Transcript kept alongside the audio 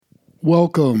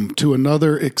Welcome to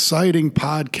another exciting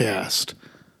podcast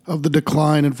of the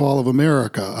Decline and Fall of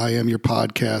America. I am your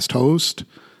podcast host,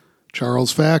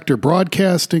 Charles Facktor,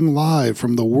 broadcasting live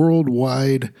from the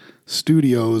worldwide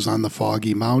studios on the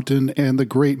Foggy Mountain and the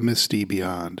great Misty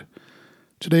beyond.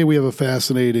 Today we have a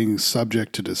fascinating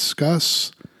subject to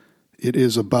discuss. It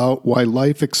is about why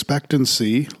life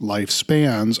expectancy,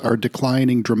 lifespans, are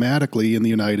declining dramatically in the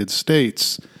United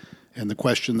States. And the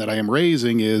question that I am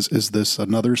raising is this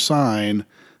another sign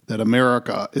that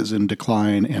America is in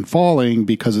decline and falling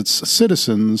because its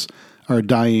citizens are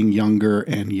dying younger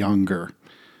and younger?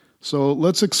 So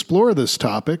let's explore this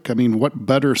topic. I mean, what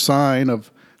better sign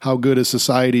of how good a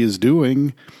society is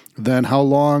doing than how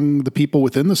long the people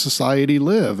within the society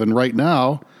live? And right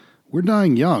now, we're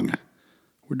dying young.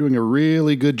 We're doing a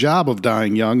really good job of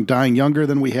dying young, dying younger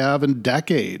than we have in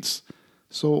decades.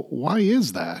 So why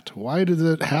is that? Why did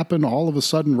it happen all of a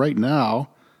sudden right now?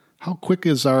 How quick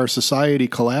is our society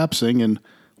collapsing? And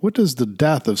what does the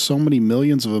death of so many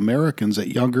millions of Americans at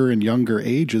younger and younger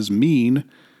ages mean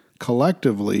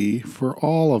collectively for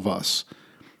all of us?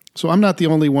 So I'm not the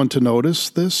only one to notice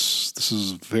this. This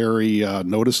is very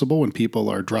noticeable when people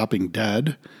are dropping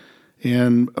dead.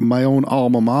 And my own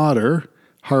alma mater,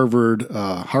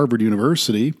 Harvard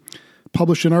University,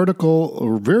 published an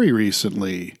article very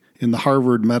recently in the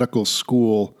Harvard Medical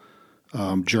School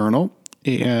Journal,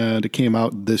 and it came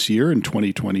out this year in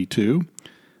 2022.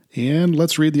 And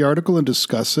let's read the article and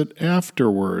discuss it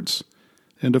afterwards.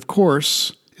 And of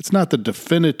course, it's not the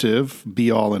definitive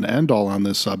be-all and end-all on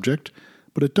this subject,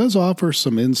 but it does offer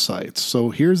some insights.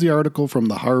 So here's the article from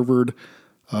the Harvard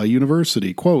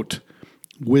University. Quote,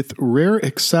 "With rare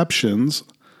exceptions,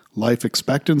 life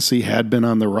expectancy had been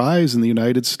on the rise in the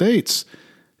United States.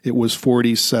 It was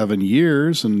 47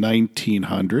 years in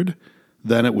 1900,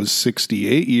 then it was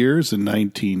 68 years in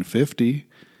 1950,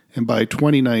 and by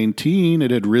 2019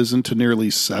 it had risen to nearly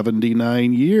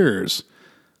 79 years.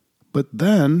 But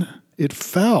then it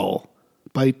fell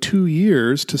by 2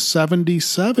 years to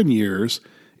 77 years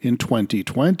in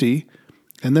 2020,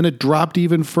 and then it dropped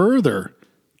even further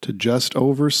to just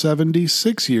over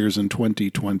 76 years in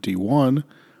 2021.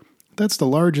 That's the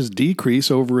largest decrease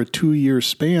over a 2-year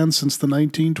span since the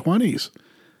 1920s.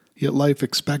 Yet life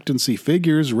expectancy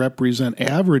figures represent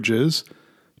averages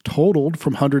totaled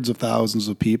from hundreds of thousands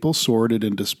of people sorted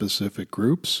into specific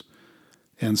groups,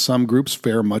 and some groups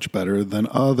fare much better than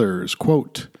others."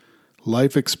 Quote,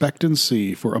 "Life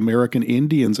expectancy for American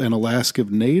Indians and Alaska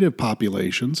Native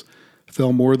populations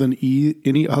fell more than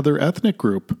any other ethnic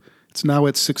group. It's now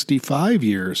at 65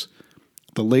 years.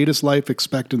 The latest life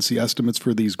expectancy estimates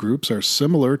for these groups are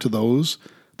similar to those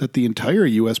that the entire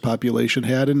U.S. population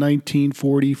had in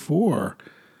 1944.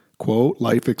 Quote,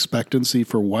 "Life expectancy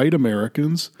for white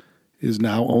Americans is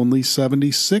now only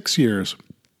 76 years,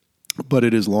 but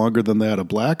it is longer than that of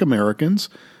black Americans,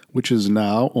 which is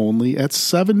now only at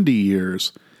 70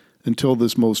 years. Until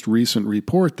this most recent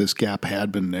report, this gap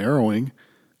had been narrowing."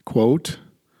 Quote,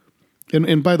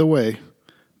 and by the way,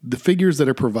 the figures that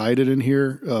are provided in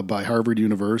here by Harvard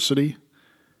University,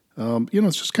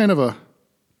 it's just kind of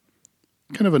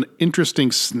an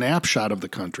interesting snapshot of the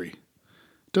country.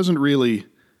 It doesn't really,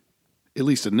 at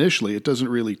least initially, it doesn't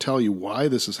really tell you why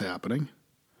this is happening.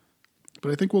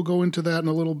 But I think we'll go into that in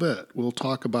a little bit. We'll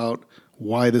talk about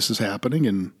why this is happening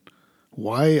and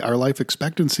why our life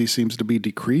expectancy seems to be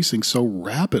decreasing so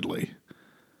rapidly.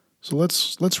 So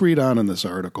let's read on in this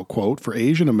article. Quote, "For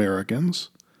Asian Americans,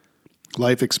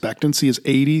 life expectancy is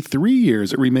 83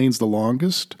 years. It remains the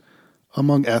longest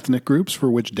among ethnic groups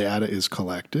for which data is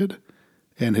collected,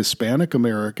 and Hispanic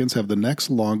Americans have the next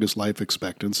longest life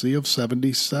expectancy of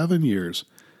 77 years.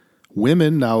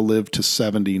 Women now live to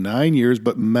 79 years,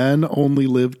 but men only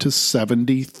live to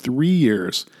 73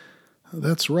 years.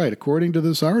 That's right. According to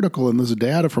this article and this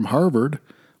data from Harvard,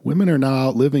 women are now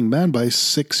outliving men by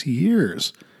 6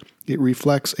 years. It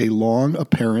reflects a long,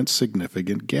 apparent,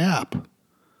 significant gap.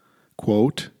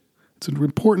 Quote, "It's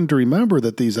important to remember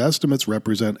that these estimates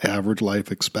represent average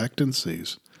life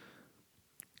expectancies."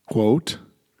 Quote,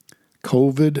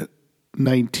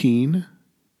 "COVID-19,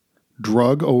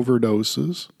 drug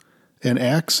overdoses, and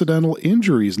accidental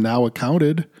injuries now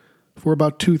accounted for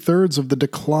about 2/3 of the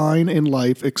decline in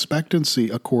life expectancy,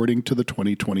 according to the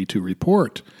 2022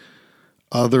 report.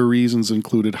 Other reasons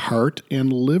included heart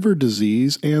and liver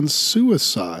disease and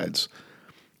suicides."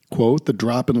 Quote, "The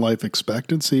drop in life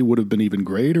expectancy would have been even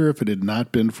greater if it had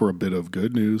not been for a bit of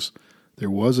good news. There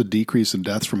was a decrease in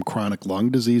deaths from chronic lung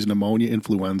disease, pneumonia,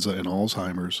 influenza, and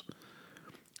Alzheimer's."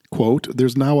 Quote,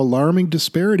 "There's now alarming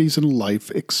disparities in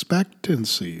life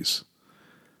expectancies.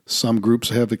 Some groups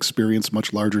have experienced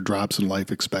much larger drops in life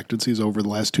expectancies over the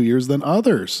last 2 years than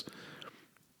others.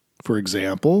 For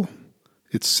example,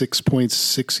 it's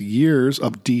 6.6 years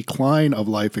of decline of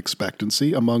life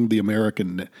expectancy among the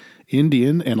American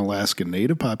Indian and Alaskan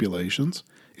Native populations.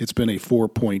 It's been a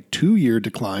 4.2-year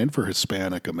decline for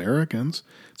Hispanic Americans.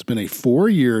 It's been a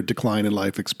 4-year decline in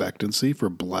life expectancy for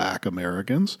Black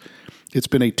Americans. It's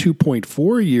been a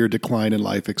 2.4-year decline in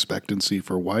life expectancy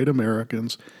for white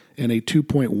Americans and a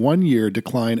 2.1-year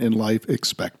decline in life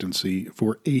expectancy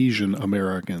for Asian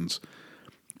Americans.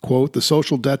 Quote, the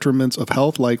social detriments of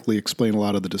health likely explain a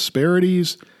lot of the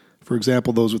disparities. For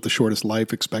example, those with the shortest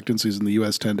life expectancies in the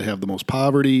U.S. tend to have the most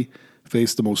poverty,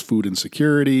 face the most food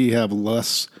insecurity, have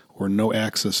less or no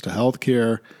access to health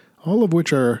care, all of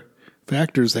which are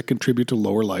factors that contribute to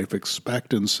lower life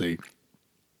expectancy.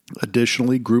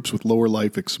 Additionally, groups with lower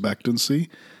life expectancy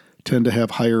tend to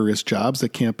have higher risk jobs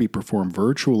that can't be performed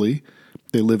virtually.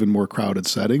 They live in more crowded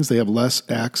settings. They have less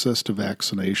access to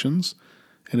vaccinations,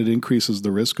 and it increases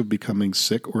the risk of becoming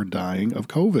sick or dying of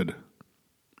COVID.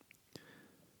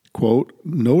 Quote,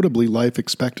 notably, life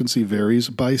expectancy varies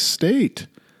by state.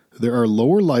 There are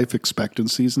lower life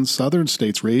expectancies in southern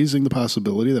states, raising the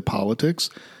possibility that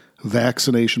politics,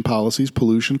 vaccination policies,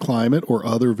 pollution, climate, or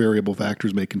other variable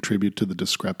factors may contribute to the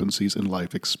discrepancies in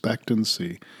life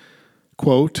expectancy.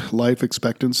 Quote, life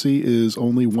expectancy is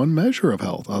only one measure of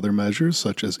health. Other measures,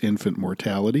 such as infant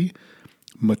mortality,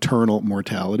 maternal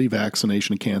mortality,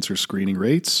 vaccination and cancer screening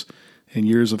rates, and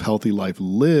years of healthy life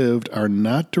lived are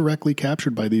not directly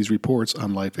captured by these reports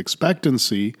on life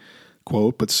expectancy,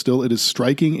 quote, but still it is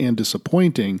striking and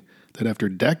disappointing that after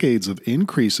decades of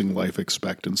increasing life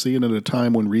expectancy and at a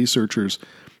time when researchers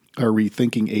are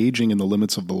rethinking aging and the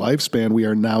limits of the lifespan, we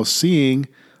are now seeing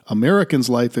Americans'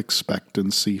 life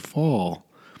expectancy fall.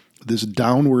 This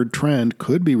downward trend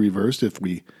could be reversed if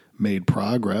we made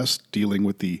progress dealing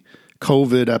with the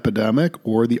COVID epidemic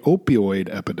or the opioid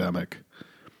epidemic.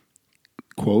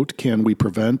 Quote, can we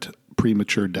prevent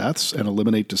premature deaths and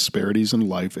eliminate disparities in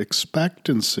life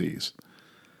expectancies?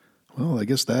 Well, I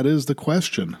guess that is the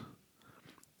question.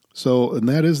 So, and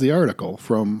that is the article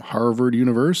from Harvard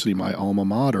University, my alma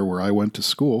mater, where I went to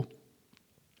school.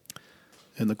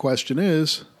 And the question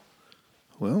is,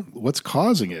 well, what's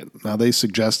causing it? Now, they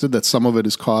suggested that some of it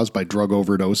is caused by drug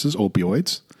overdoses,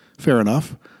 opioids. Fair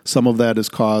enough. Some of that is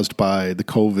caused by the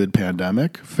COVID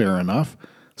pandemic. Fair enough.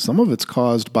 Some of it's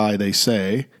caused by, they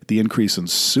say, the increase in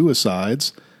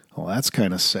suicides. Well, that's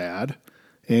kind of sad.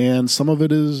 And some of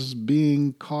it is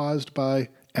being caused by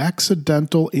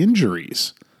accidental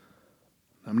injuries.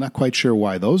 I'm not quite sure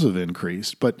why those have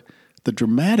increased, but the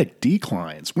dramatic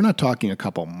declines, we're not talking a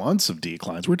couple months of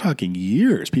declines, we're talking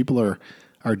years. People are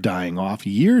dying off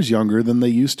years younger than they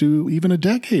used to even a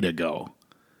decade ago.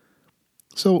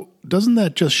 So doesn't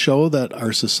that just show that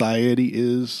our society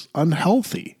is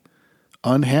unhealthy,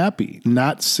 unhappy,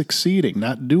 not succeeding,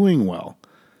 not doing well?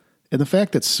 And the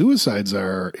fact that suicides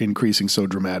are increasing so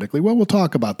dramatically, well, we'll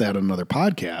talk about that in another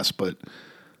podcast, but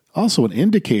also an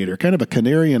indicator, kind of a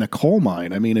canary in a coal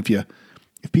mine. I mean, if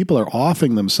people are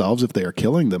offing themselves, if they are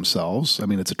killing themselves, I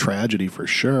mean, it's a tragedy for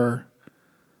sure.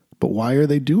 But why are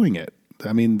they doing it?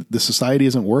 I mean, the society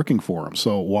isn't working for them.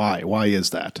 So why? Why is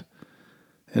that?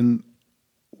 And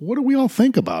what do we all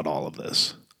think about all of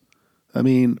this? I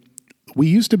mean, we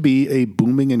used to be a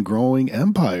booming and growing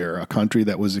empire, a country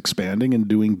that was expanding and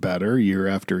doing better year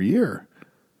after year.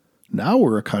 Now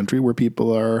we're a country where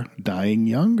people are dying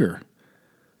younger.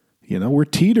 You know, we're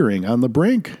teetering on the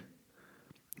brink.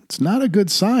 It's not a good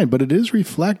sign, but it is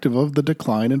reflective of the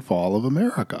decline and fall of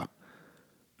America.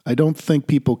 I don't think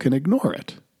people can ignore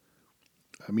it.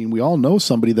 I mean, we all know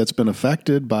somebody that's been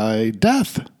affected by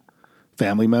death.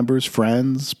 Family members,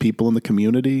 friends, people in the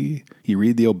community. You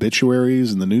read the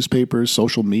obituaries in the newspapers,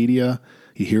 social media.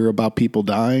 You hear about people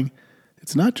dying.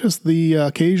 It's not just the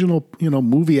occasional,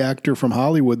 movie actor from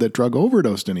Hollywood that drug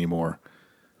overdosed anymore.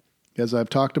 As I've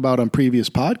talked about on previous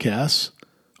podcasts,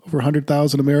 over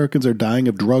 100,000 Americans are dying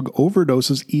of drug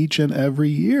overdoses each and every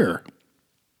year.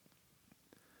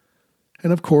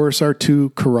 And of course, our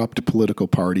two corrupt political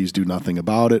parties do nothing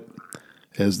about it,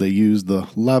 as they use the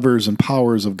levers and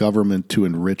powers of government to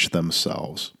enrich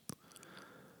themselves.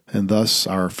 And thus,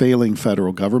 our failing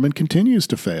federal government continues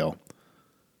to fail.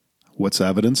 What's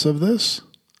evidence of this?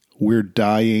 We're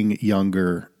dying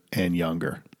younger and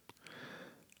younger.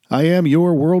 I am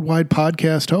your worldwide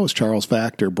podcast host, Charles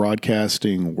Facktor,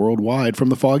 broadcasting worldwide from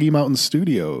the Foggy Mountain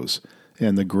Studios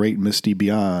and the great misty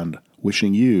beyond,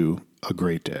 wishing you a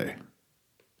great day.